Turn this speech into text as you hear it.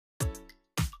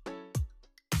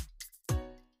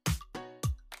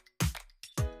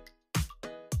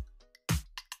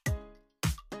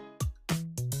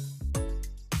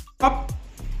अब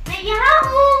मैं यहाँ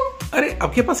हूँ। अरे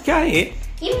आपके पास क्या है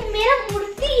ये मेरा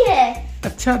मूर्ति है।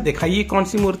 अच्छा दिखाइए कौन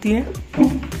सी मूर्ति है।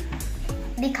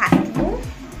 दिखाती हूँ।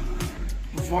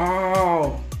 वाव,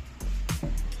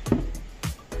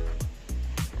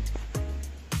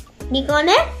 ये कौन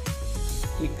है?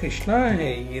 ये कृष्णा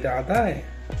है, ये राधा है।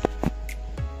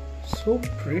 So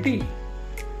pretty.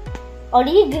 और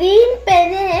ये ग्रीन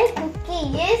पहने हैं क्योंकि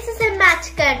ये इससे मैच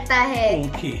करता है।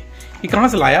 ओके, ये कहाँ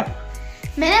से लाया?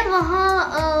 मैंने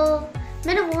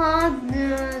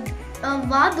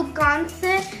वहाँ दुकान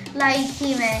से लाई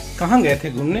थी। मैं कहाँ गए थे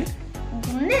घूमने?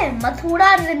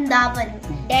 मथुरा वृंदावन।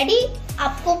 डैडी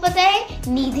आपको पता है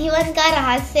निधिवन का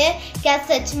रहस्य? क्या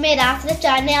सच में रास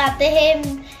रचाने आते हैं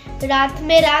रात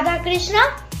में राधा कृष्णा?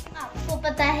 आपको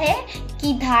पता है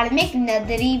कि धार्मिक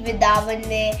नगरी वृंदावन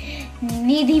में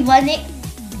निधिवन एक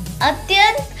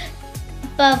अत्यंत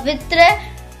पवित्र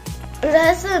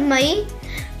रहस्यमयी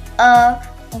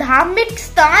धार्मिक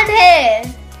स्थान है।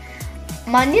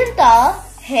 मान्यता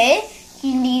है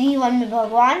कि निधिवन में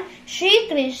भगवान श्री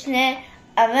कृष्ण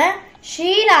एवं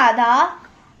श्री राधा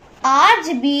आज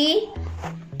भी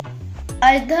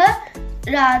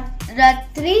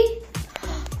अर्धरात्रि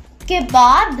के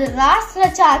बाद रास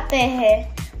रचाते हैं।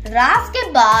 रास के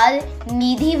बाद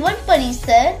निधिवन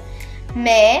परिसर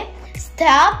में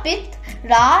स्थापित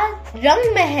रंग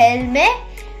महल में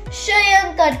शयन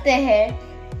करते हैं।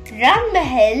 रंग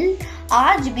महल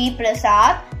आज भी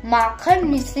प्रसाद माखन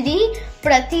मिश्री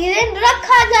प्रतिदिन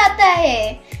रखा जाता है।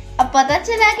 अब पता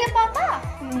चला क्या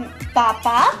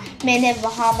पापा? मैंने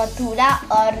वहाँ मथुरा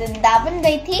और वृंदावन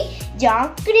गई थी जहाँ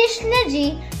कृष्ण जी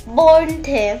बोर्न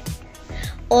थे।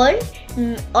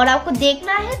 और आपको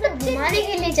देखना है तो घुमाने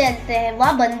के लिए चलते हैं।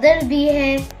 वहाँ बंदर भी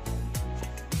है।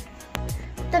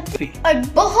 और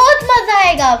बहुत मजा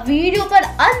आएगा। वीडियो पर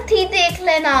अंत ही देख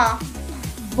लेना,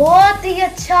 बहुत ही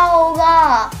अच्छा होगा।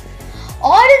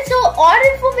 और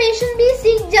इंफॉर्मेशन भी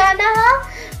सीख जाना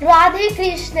राधे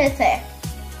कृष्ण से।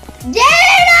 जय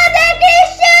राधे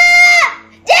कृष्ण,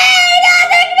 जय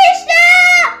राधे कृष्ण,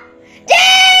 जय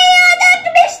राधे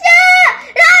कृष्ण,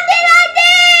 राधे राधे।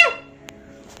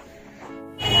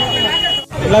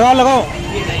 लगाओ।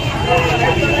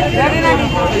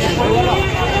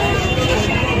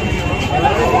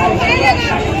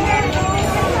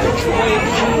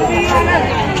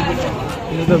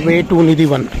 This is the way to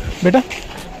Nidhivan. Beta,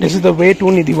 this is the way to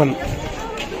Nidhivan.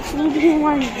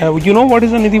 You know what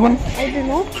is a Nidhivan? I don't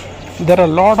know. There are a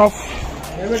lot of.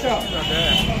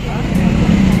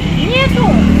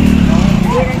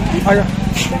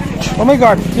 Oh my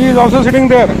God, he is also sitting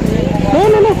there. No.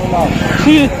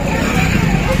 See,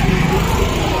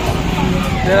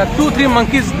 there are 2-3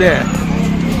 monkeys there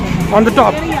on the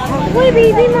top. कोई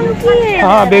baby monkey है।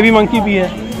 हाँ, baby monkey भी है.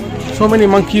 So many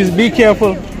monkeys. Be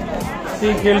careful.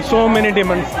 She killed so many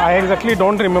demons. I exactly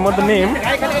don't remember the name,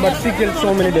 but she killed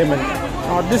so many demons.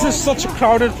 This is such a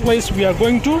crowded place. We are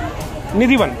going to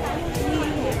Nidhivan,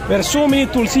 where so many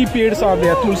tulsi peers are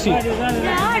there. Tulsi.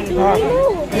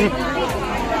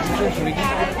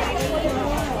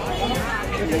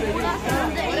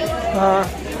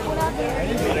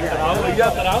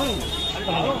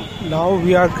 Now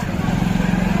we are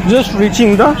just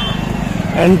reaching the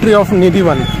entry of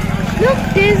Nidhivan. Look,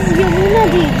 there's Yamuna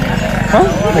Devi. Huh?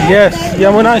 Yes,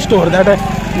 Yamuna store. That is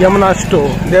Yamuna store.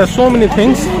 There are so many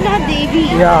things. Yamuna Devi.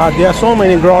 Yeah, there are so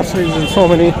many groceries and so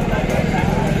many.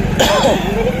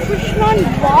 Krishna and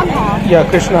Radha. Yeah,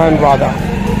 Krishna and Radha.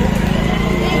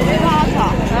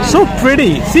 So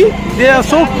pretty. See, they are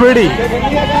so pretty.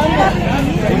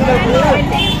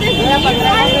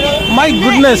 My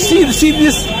goodness, see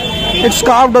this. It's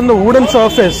carved on the wooden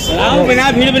surface.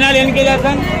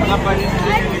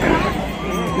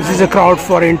 This is a crowd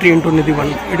for entry into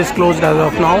Nidhivan. It is closed as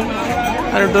of now,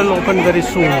 and it will open very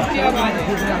soon.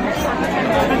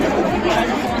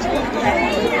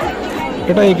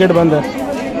 Beta, ये gate बंद है.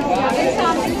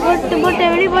 But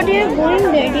everybody is going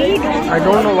ready. I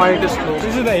don't know why it is closed.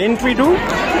 This is the entry to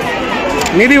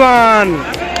Nidhivan.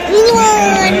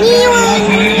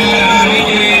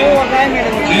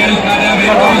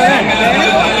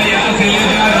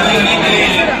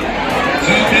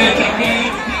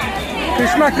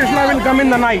 Krishna will come in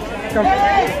the night. Come.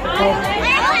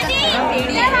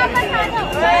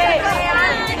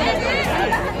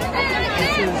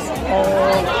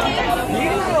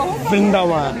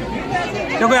 Vrindavan.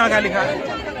 देखो यहाँ क्या लिखा है.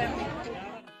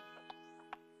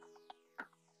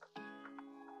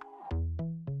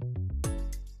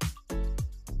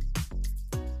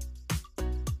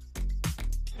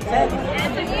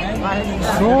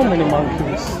 So many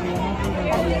monkeys.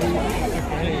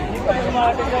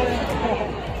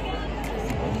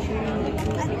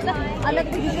 मतलब अलग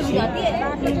पोजीशन हो जाती है।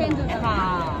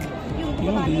 हाँ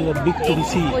बिग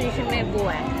तुलसी पोजीशन में वो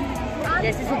है,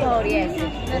 जैसे सुबह हो रही है ऐसे।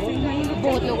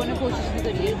 बहुत लोगों ने कोशिश भी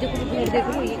करी है, देखो भीड़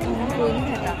देखो, ये कोई नहीं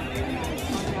खाता।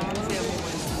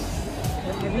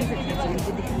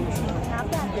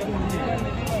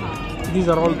 These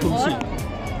are all tulsi.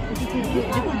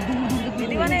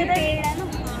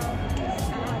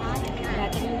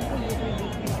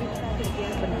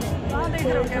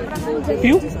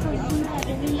 You?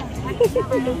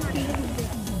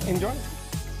 Enjoy.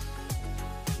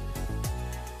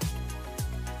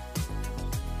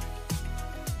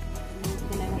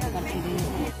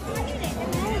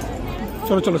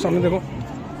 चलो चलो सामने देखो।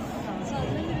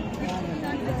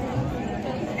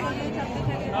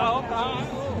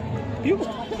 Pew.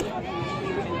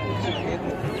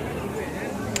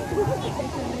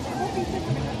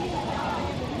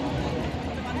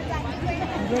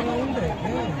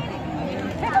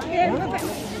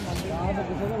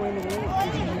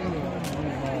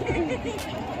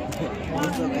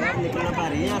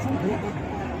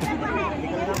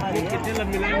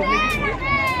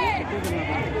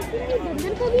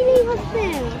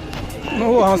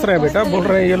 वो हंस रहे हैं बेटा, बोल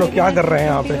रहे हैं ये लोग क्या कर रहे हैं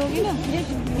यहाँ पे।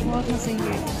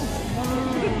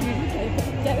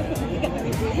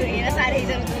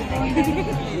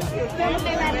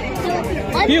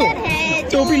 क्यों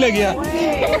टोपी लग गया।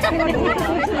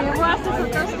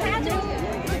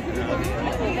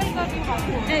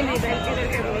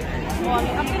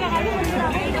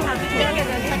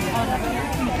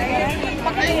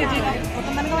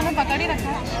 पकड़ ही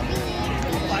रखा।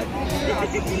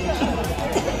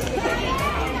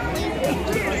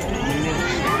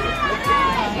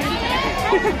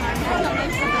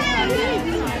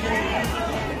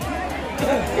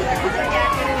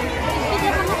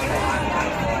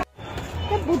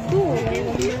 बुद्धू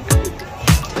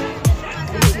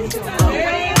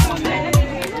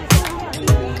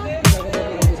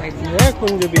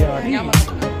कुंज बिहारी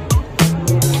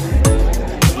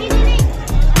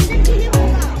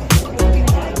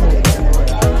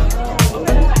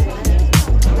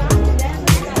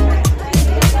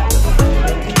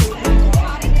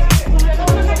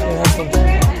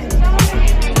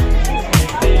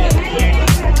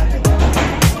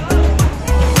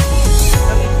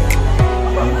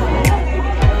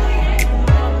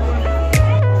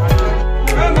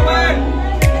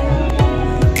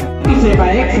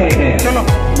चलो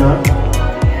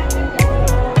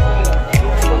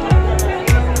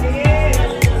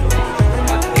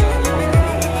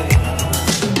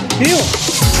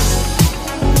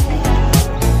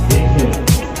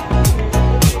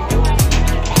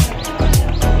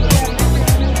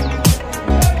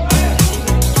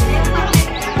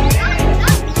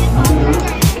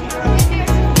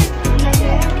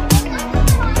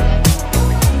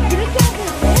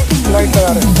लाइट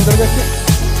लगा रहे हैं इधर देखिए,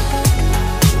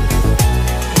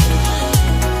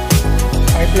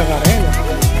 लाइट लगा रहे हैं।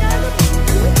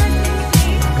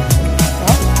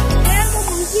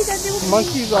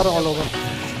 Monkeys are all over.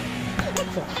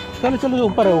 चलो चलो जो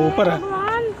ऊपर है वो ऊपर है,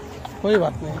 कोई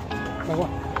बात नहीं।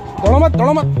 दौड़ो मत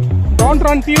दौड़ो मत, don't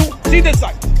run PU, see this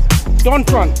side,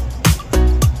 don't run.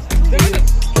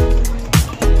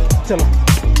 चलो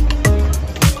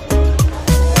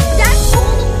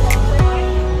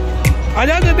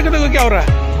आजा, देखते देखो क्या हो रहा है।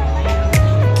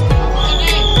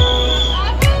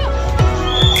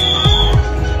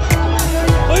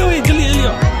 ओए ओए जल्दी जल्दी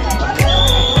आओ।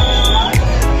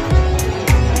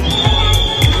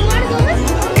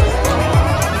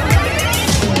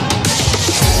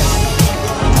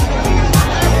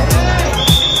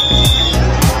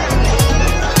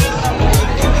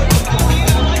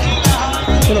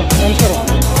 चलो डांस करो।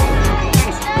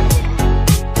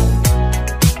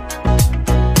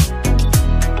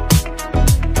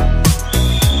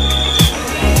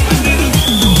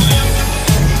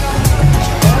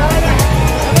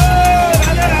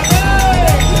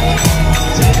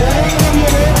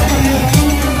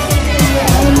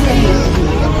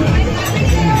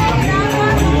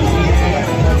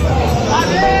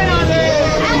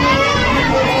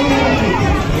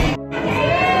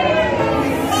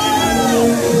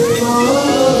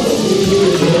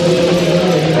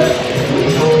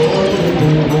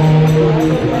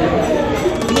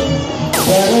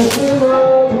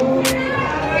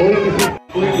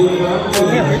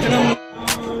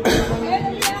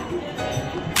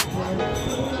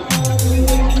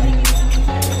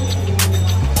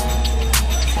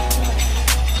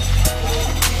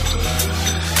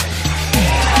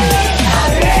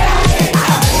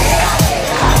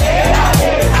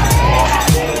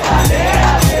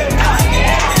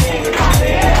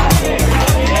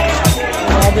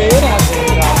 Radhe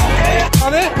Radhe.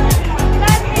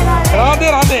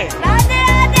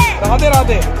 Radhe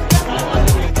Radhe.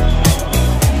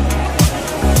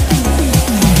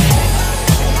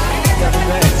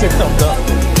 Exit of the